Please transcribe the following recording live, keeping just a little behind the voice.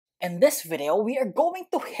In this video, we are going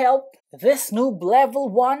to help this noob level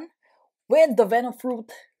 1 with the Venom Fruit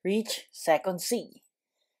reach second C.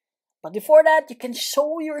 But before that, you can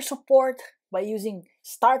show your support by using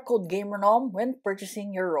star code GamerNom when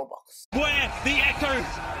purchasing your Robux. Where the echo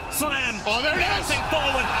slam. Oh, there it is. Bouncing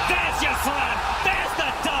forward. There's your slam. There's the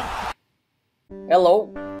dump.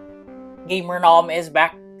 Hello, GamerNom is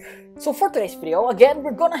back. So for today's video, again,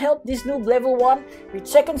 we're gonna help this noob level 1 reach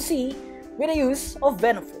second C with the use of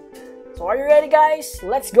Venom Fruit. So are you ready, guys?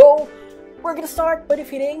 Let's go! We're gonna start by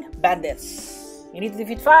defeating bandits. You need to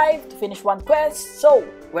defeat 5 to finish one quest, so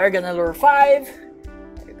we're gonna lure 5.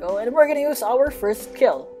 There you go, and we're gonna use our first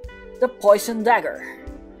skill, the Poison Dagger.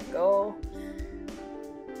 There you go.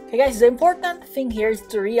 Okay guys, the important thing here is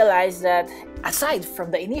to realize that aside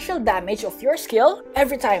from the initial damage of your skill,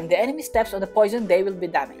 every time the enemy steps on the poison, they will be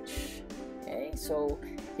damaged. Okay, so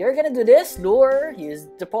you're gonna do this, lure, use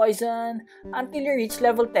the poison, until you reach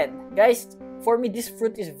level 10. Guys, for me, this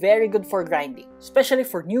fruit is very good for grinding, especially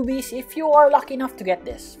for newbies if you are lucky enough to get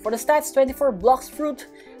this. For the stats, 24 Bloxfruits,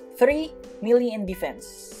 3 melee in defense.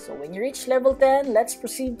 So when you reach level 10, let's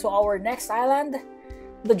proceed to our next island,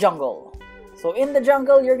 the jungle. So in the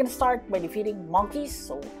jungle, you're gonna start by defeating monkeys.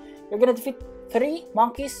 So you're gonna defeat 3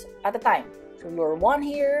 monkeys at a time. So lure 1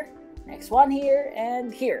 here, next one here,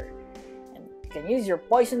 and here. And you can use your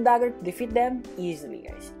poison dagger to defeat them easily,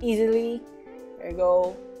 guys. Easily. There you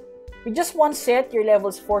go. With just one set, your level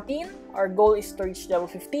is 14. Our goal is to reach level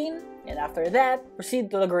 15. And after that, proceed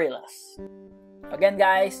to the gorillas. Again,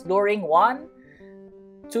 guys, luring 1,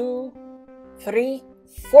 2, 3,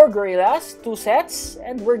 4 gorillas, 2 sets,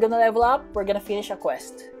 and we're gonna level up. We're gonna finish a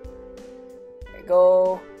quest. There you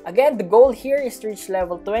go. Again, the goal here is to reach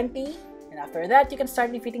level 20, and after that, you can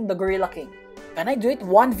start defeating the Gorilla King. Can I do it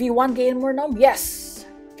 1v1 GamerNom? Yes.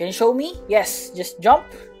 Can you show me? Yes. Just jump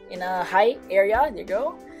in a high area. There you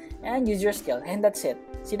go, and use your skill, and that's it.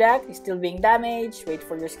 See that? It's still being damaged. Wait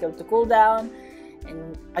for your skill to cool down,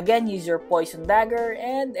 and again, use your poison dagger,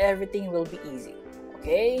 and everything will be easy.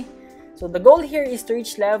 Okay. So the goal here is to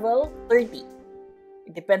reach level 30.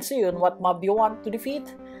 It depends on you on what mob you want to defeat.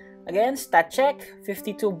 Again, stat check,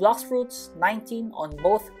 52 Bloxfruits, 19 on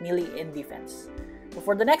both melee and defense. So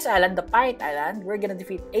for the next island, the Pirate Island, we're gonna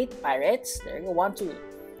defeat 8 pirates. There you go, 1, 2,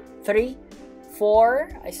 3, 4.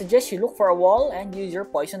 I suggest you look for a wall and use your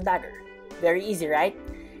poison dagger. Very easy, right?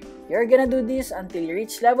 You're gonna do this until you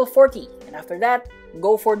reach level 40. And after that,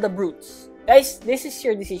 go for the brutes. Guys, this is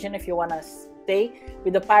your decision if you wanna stay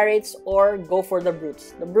with the pirates or go for the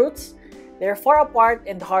brutes. The brutes, they're far apart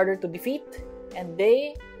and harder to defeat, and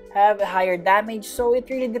they have a higher damage, so it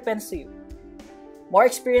really depends on you. More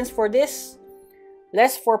experience for this,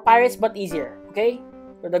 less for pirates but easier. Okay,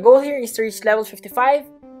 so the goal here is to reach level 55,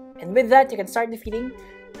 and with that you can start defeating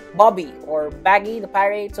Bobby or Baggy the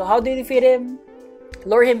pirate. So how do you defeat him?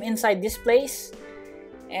 Lure him inside this place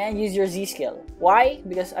and use your Z skill. Why?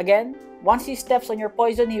 Because again, once he steps on your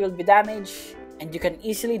poison, he will be damaged, and you can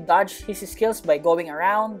easily dodge his skills by going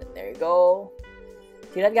around. There you go.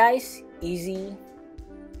 See that, guys? Easy.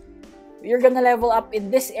 You're gonna level up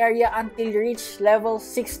in this area until you reach level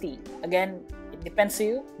 60. Again, it depends on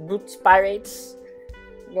you. Brutes, pirates.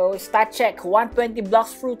 Go stat check. 120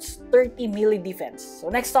 Bloxfruits, 30 melee defense. So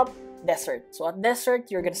next up, desert. So at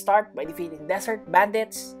desert, you're gonna start by defeating desert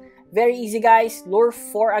bandits. Very easy, guys. Lure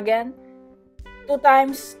 4 again. 2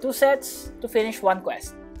 times, 2 sets to finish one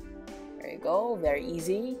quest. There you go. Very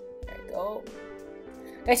easy. There you go.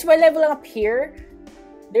 Guys, by leveling up here,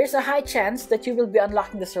 there's a high chance that you will be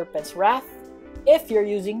unlocking the Serpent's Wrath if you're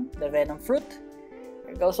using the Venom Fruit.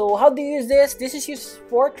 There you go. So how do you use this? This is used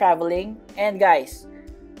for traveling. And guys,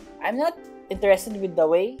 I'm not interested with the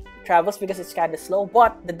way it travels because it's kind of slow,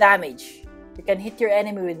 but the damage. You can hit your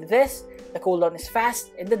enemy with this. The cooldown is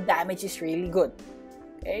fast and the damage is really good.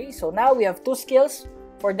 Okay, so now we have 2 skills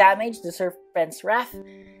for damage, the Serpent's Wrath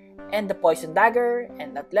and the Poison Dagger.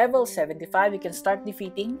 And at level 75, you can start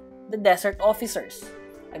defeating the Desert Officers.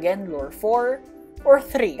 Again, lure 4 or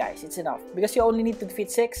 3, guys. It's enough because you only need to defeat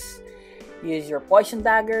 6. Use your Poison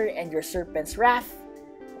Dagger and your Serpent's Wrath.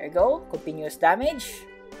 There you go. Continuous damage.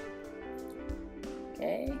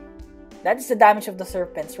 Okay. That is the damage of the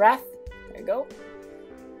Serpent's Wrath. There you go.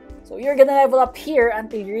 So you're gonna level up here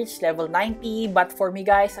until you reach level 90. But for me,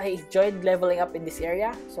 guys, I enjoyed leveling up in this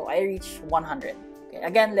area. So I reached 100. Okay.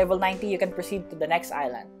 Again, level 90, you can proceed to the next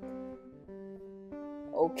island.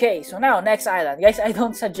 Okay, so now, next island. Guys, I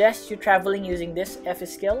don't suggest you traveling using this F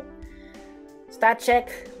skill. Stat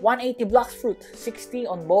check, 180 Bloxfruit, 60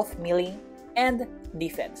 on both melee and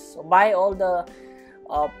defense. So buy all the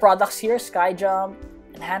products here, Sky Jump,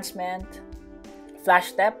 Enhancement, Flash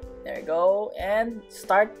Step, there you go, and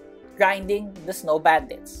start grinding the snow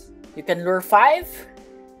bandits. You can lure 5.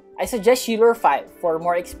 I suggest you lure 5 for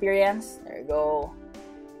more experience. There you go.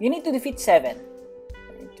 You need to defeat 7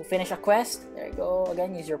 to finish a quest. There you go.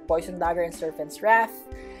 Again, use your Poison Dagger and Serpent's Wrath.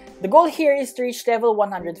 The goal here is to reach level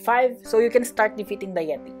 105 so you can start defeating the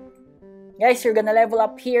Yeti. Guys, you're gonna level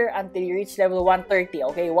up here until you reach level 130,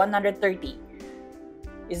 okay? 130.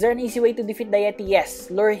 Is there an easy way to defeat the Yeti? Yes.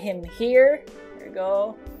 Lure him here. There you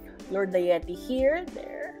go. Lure the Yeti here.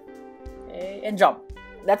 There. Okay. And jump.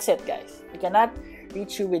 That's it, guys. You cannot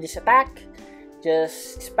reach you with this attack.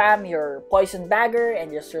 Just spam your Poison Dagger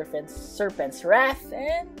and your Serpent's Wrath,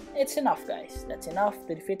 and it's enough, guys. That's enough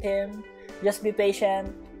to defeat him. Just be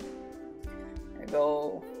patient. There you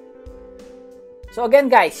go. So again,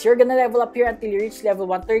 guys, you're gonna level up here until you reach level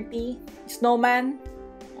 130. Snowman,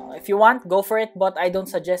 if you want, go for it, but I don't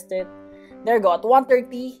suggest it. There you go. At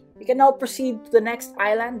 130, you can now proceed to the next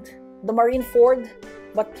island, the Marine Ford.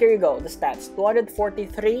 But here you go, the stats.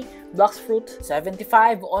 243 Bloxfruits,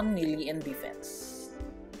 75 on melee and defense.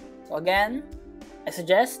 So again, I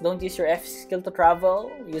suggest don't use your F skill to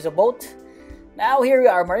travel. Use a boat. Now here we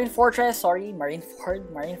are, Marine Fortress. Sorry, Marine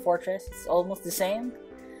Ford, Marine Fortress. It's almost the same.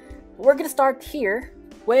 We're gonna start here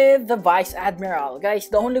with the Vice Admiral. Guys,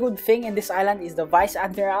 the only good thing in this island is the Vice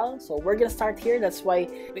Admiral. So we're gonna start here. That's why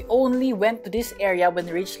we only went to this area when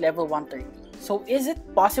we reached level 130. So is it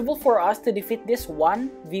possible for us to defeat this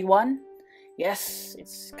 1v1? Yes,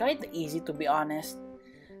 it's kind of easy, to be honest.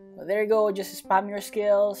 So there you go, just spam your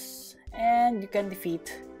skills and you can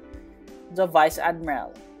defeat the Vice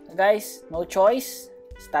Admiral. Guys, no choice.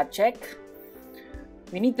 Stat check.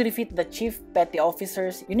 We need to defeat the Chief Petty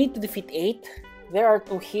Officers. You need to defeat 8. There are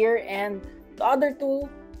 2 here and the other 2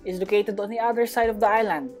 is located on the other side of the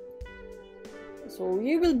island. So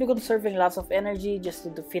you will be conserving lots of energy just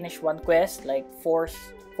to finish one quest, like four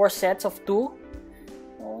sets of 2.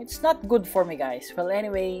 So it's not good for me, guys. Well,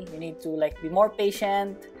 anyway, you need to be more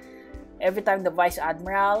patient. Every time the Vice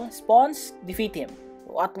Admiral spawns, defeat him.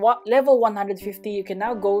 So at level 150, you can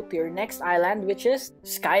now go to your next island, which is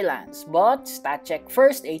Skylands. But stat check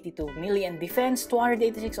first: 82 melee and defense,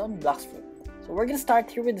 286 on Bloxfruit. So we're gonna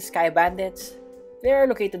start here with the Sky Bandits. They're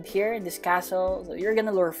located here in this castle. So you're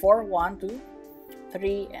gonna lure 4, 1, 2,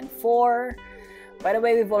 3, and 4. By the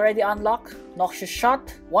way, we've already unlocked Noxious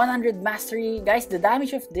Shot, 100 Mastery. Guys, the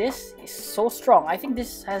damage of this is so strong. I think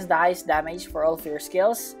this has the highest damage for all of your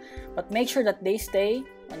skills, but make sure that they stay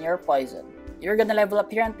on your poison. You're gonna level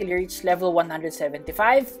up here until you reach level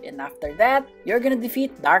 175, and after that, you're gonna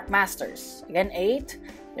defeat Dark Masters. Again, 8.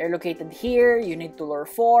 They're located here. You need to lure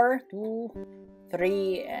 4, 2,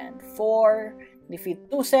 3, and 4. Defeat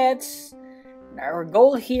 2 sets. Our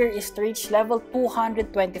goal here is to reach level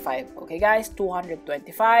 225. Okay, guys,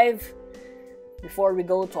 225. Before we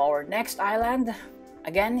go to our next island,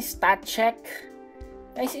 again, stat check.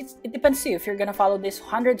 Guys, it depends on you if you're gonna follow this.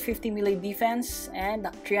 150 melee defense and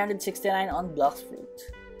 369 on Bloxfruit.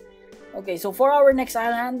 Okay, so for our next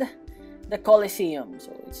island, the Coliseum.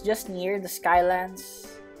 So it's just near the Skylands.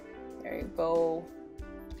 There you go.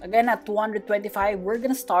 Again, at 225, we're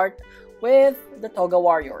gonna start with the Toga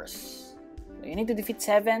Warriors. So you need to defeat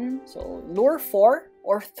 7. So lure 4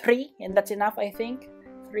 or 3, and that's enough, I think.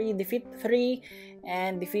 3, defeat 3,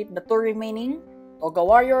 and defeat the 2 remaining Toga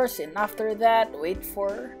Warriors. And after that, wait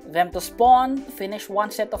for them to spawn to finish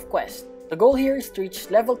one set of quests. The goal here is to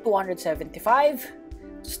reach level 275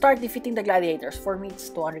 to start defeating the gladiators. For me, it's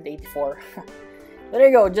 284. There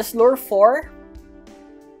you go. Just lure 4.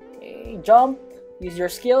 Okay, jump. Use your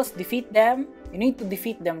skills. Defeat them. You need to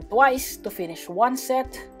defeat them twice to finish one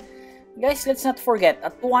set. Guys, let's not forget,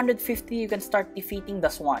 at 250, you can start defeating the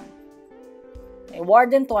Swan. Okay,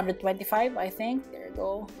 Warden, 225, I think. There you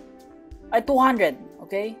go. 200,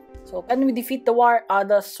 okay? So, can we defeat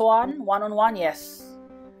the Swan one-on-one? Yes.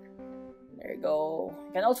 There you go.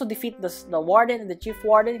 You can also defeat the Warden and the Chief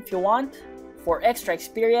Warden if you want, for extra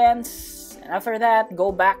experience. And after that,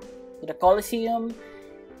 go back to the Coliseum,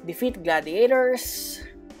 defeat gladiators.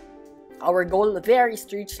 Our goal there is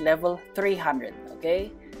to reach level 300,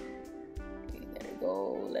 okay?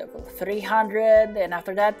 Go level 300, and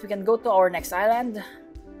after that we can go to our next island,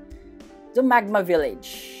 the Magma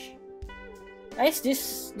Village. Guys,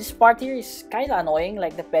 this part here is kind of annoying,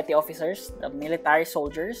 like the petty officers, the military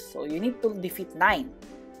soldiers. So you need to defeat 9.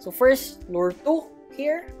 So first, lure 2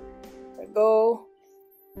 here. There we go.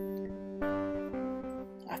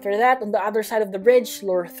 After that, on the other side of the bridge,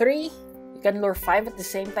 lure 3. You can lure 5 at the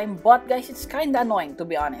same time, but guys, it's kind of annoying, to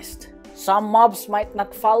be honest. Some mobs might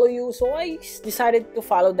not follow you, so I decided to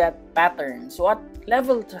follow that pattern. So at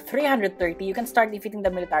level 330, you can start defeating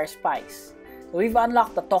the military spies. So we've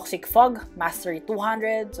unlocked the Toxic Fog, Mastery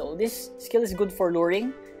 200. So this skill is good for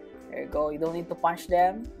luring. There you go, you don't need to punch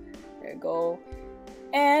them. There you go.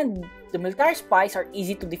 And the Military Spies are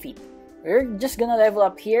easy to defeat. We're just gonna level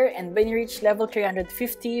up here, and when you reach level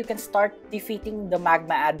 350, you can start defeating the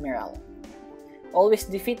Magma Admiral. Always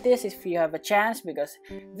defeat this if you have a chance, because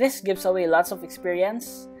this gives away lots of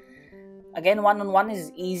experience. Again, one-on-one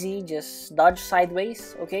is easy, just dodge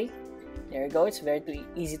sideways, okay? There you go, it's very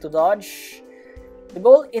easy to dodge. The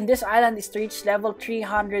goal in this island is to reach level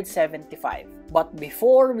 375. But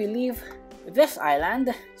before we leave this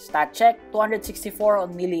island, stat check, 264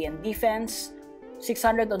 on melee and defense,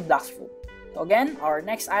 600 on Bloxfruits. So again, our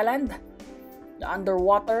next island, the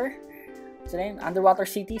underwater, what's the name? Underwater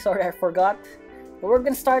City, sorry I forgot. So we're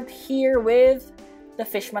gonna start here with the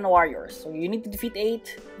Fishman Warriors. So you need to defeat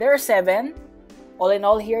 8. There are 7. All in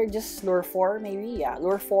all here, just lure 4 maybe. Yeah,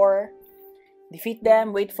 lure 4. Defeat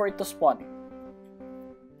them, wait for it to spawn.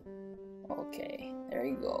 Okay, there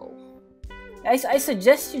you go. Guys, I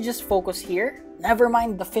suggest you just focus here. Never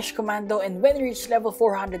mind the Fish Commando, and when you reach level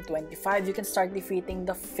 425, you can start defeating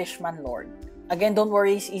the Fishman Lord. Again, don't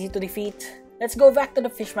worry, it's easy to defeat. Let's go back to the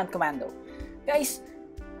Fishman Commando. Guys,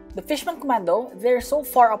 the Fishman Commando, they're so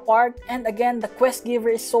far apart, and again, the quest giver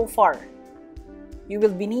is so far. You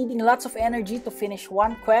will be needing lots of energy to finish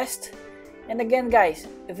one quest. And again, guys,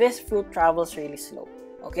 this fruit travels really slow.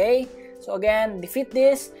 Okay? So again, defeat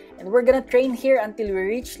this, and we're gonna train here until we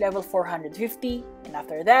reach level 450. And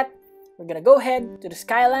after that, we're gonna go ahead to the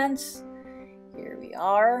Skylands. Here we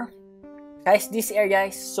are. Guys, this area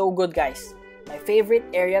is so good, guys. My favorite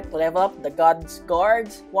area to level up the God's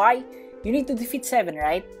Guards. Why? You need to defeat 7,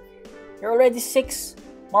 right? There are already 6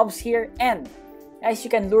 mobs here, and guys,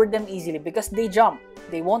 you can lure them easily because they jump.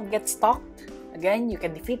 They won't get stalked. Again, you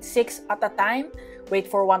can defeat 6 at a time, wait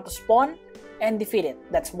for one to spawn, and defeat it.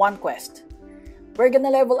 That's one quest. We're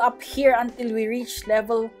gonna level up here until we reach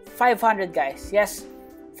level 500, guys. Yes,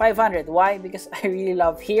 500. Why? Because I really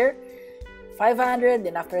love here. 500,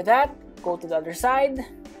 and after that, go to the other side.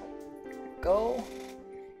 Go.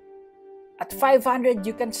 At 500,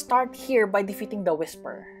 you can start here by defeating the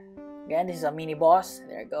Whisper. Again, this is a mini boss.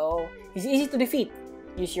 There you go. He's easy to defeat.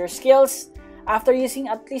 Use your skills. After using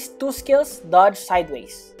at least 2 skills, dodge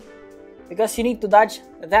sideways. Because you need to dodge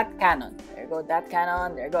that cannon. There you go, that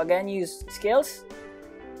cannon. There you go. Again, use skills.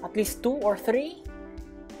 At least 2 or 3.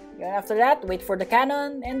 And after that, wait for the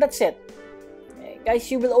cannon, and that's it. Okay, guys,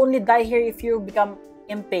 you will only die here if you become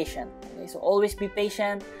impatient. Okay, so always be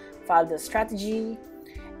patient. Follow the strategy.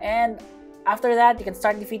 And after that, you can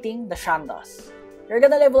start defeating the Shandas. You're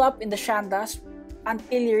gonna level up in the Shandas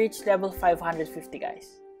until you reach level 550,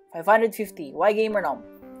 guys. 550. Why Gamer Nom?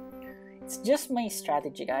 It's just my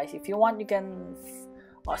strategy, guys. If you want, you can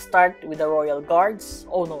start with the Royal Guards.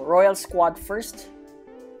 Oh no, Royal Squad first.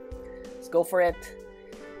 Let's go for it.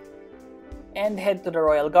 And head to the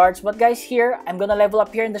Royal Guards. But guys, here, I'm gonna level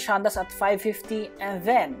up here in the Shandas at 550. And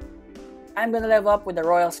then, I'm gonna level up with the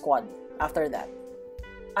Royal Squad after that.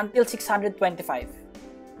 Until 625.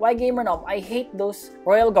 Why Gamer Nom? I hate those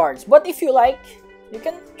Royal Guards. But if you like, you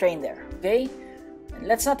can train there. Okay? And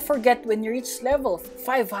let's not forget, when you reach level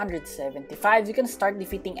 575, you can start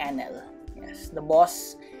defeating Enel. Yes, the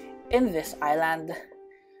boss in this island.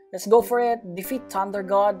 Let's go for it. Defeat Thunder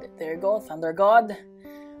God. There you go, Thunder God.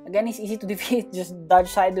 Again, it's easy to defeat. Just dodge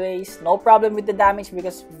sideways. No problem with the damage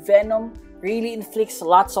because Venom really inflicts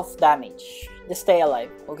lots of damage. Just stay alive,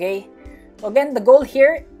 okay? So again, the goal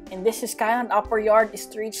here in this Skyland Upper Yard is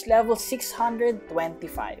to reach level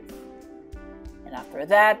 625. And after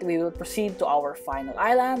that, we will proceed to our final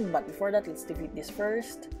island. But before that, let's defeat this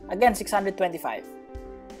first. Again, 625.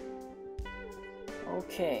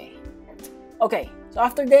 Okay. Okay, so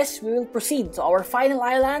after this, we will proceed to our final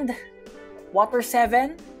island, Water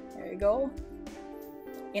 7. There you go.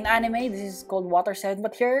 In anime, this is called Water 7,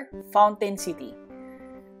 but here, Fountain City.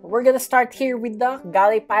 We're gonna start here with the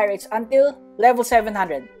Galley Pirates until level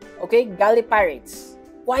 700. Okay, Galley Pirates.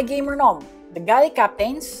 Why Gamer Nom? The Galley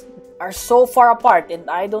Captains are so far apart and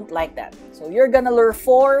I don't like that. So you're gonna lure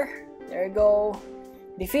 4. There you go.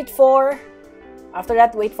 Defeat 4. After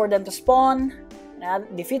that, wait for them to spawn.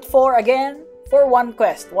 Defeat 4 again for one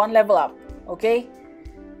quest, one level up. Okay?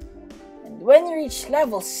 And when you reach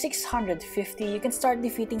level 650, you can start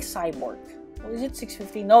defeating Cyborg. Oh, is it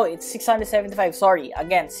 650? No, it's 675. Sorry.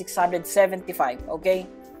 Again, 675. Okay?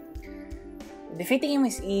 Defeating him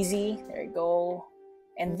is easy. There you go.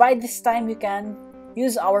 And by this time, you can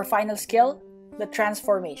use our final skill, the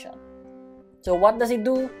Transformation. So what does it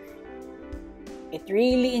do? It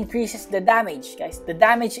really increases the damage, guys. The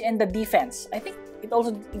damage and the defense. I think it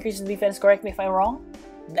also increases the defense. Correct me if I'm wrong.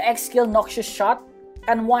 The X-Skill Noxious Shot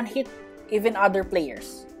can one-hit even other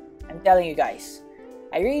players. I'm telling you guys.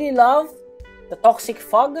 I really love the Toxic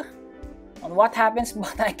Fog on what happens,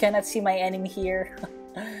 but I cannot see my enemy here.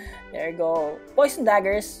 There you go. Poison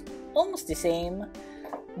Daggers, almost the same.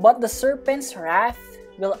 But the Serpent's Wrath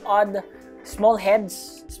will add small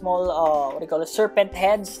heads, serpent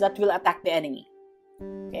heads that will attack the enemy.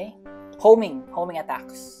 Okay? Homing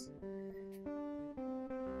attacks.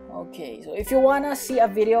 Okay, so if you wanna see a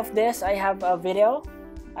video of this, I have a video.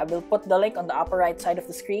 I will put the link on the upper right side of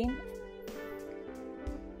the screen.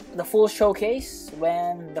 The full showcase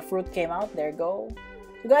when the fruit came out. There you go.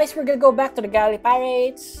 So guys, we're gonna go back to the Galley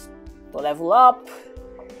Pirates to level up.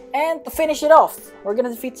 And to finish it off, we're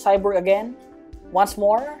gonna defeat Cyborg again, once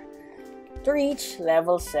more, to reach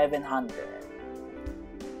level 700.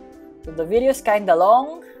 So the video is kinda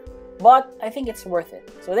long, but I think it's worth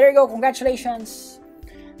it. So there you go, congratulations.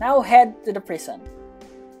 Now head to the prison.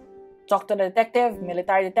 Talk to the detective,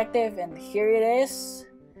 military detective, and here it is.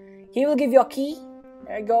 He will give you a key.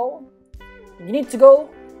 There you go. You need to go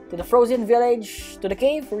to the frozen village, to the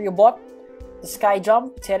cave where you bought the sky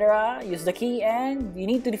jump, etc. Use the key and you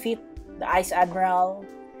need to defeat the Ice Admiral.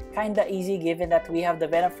 Kinda easy given that we have the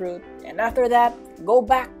Venom Fruit. And after that, go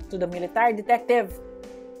back to the military detective.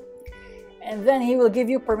 And then he will give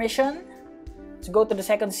you permission to go to the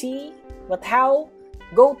second sea. But how?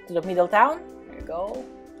 Go to the middle town. There you go.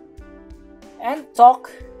 And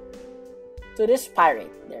talk to this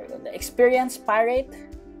pirate. There you go. The experienced pirate.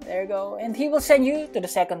 There you go. And he will send you to the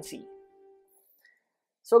second sea.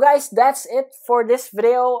 So guys, that's it for this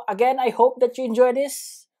video. Again, I hope that you enjoyed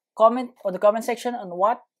this. Comment on the comment section on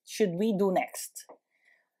what should we do next.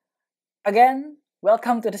 Again,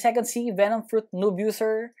 welcome to the second sea Venom Fruit Noob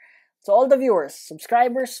user. To all the viewers,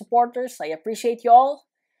 subscribers, supporters, I appreciate you all.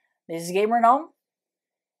 This is Gamer Nom,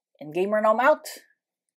 and Gamer Nom out.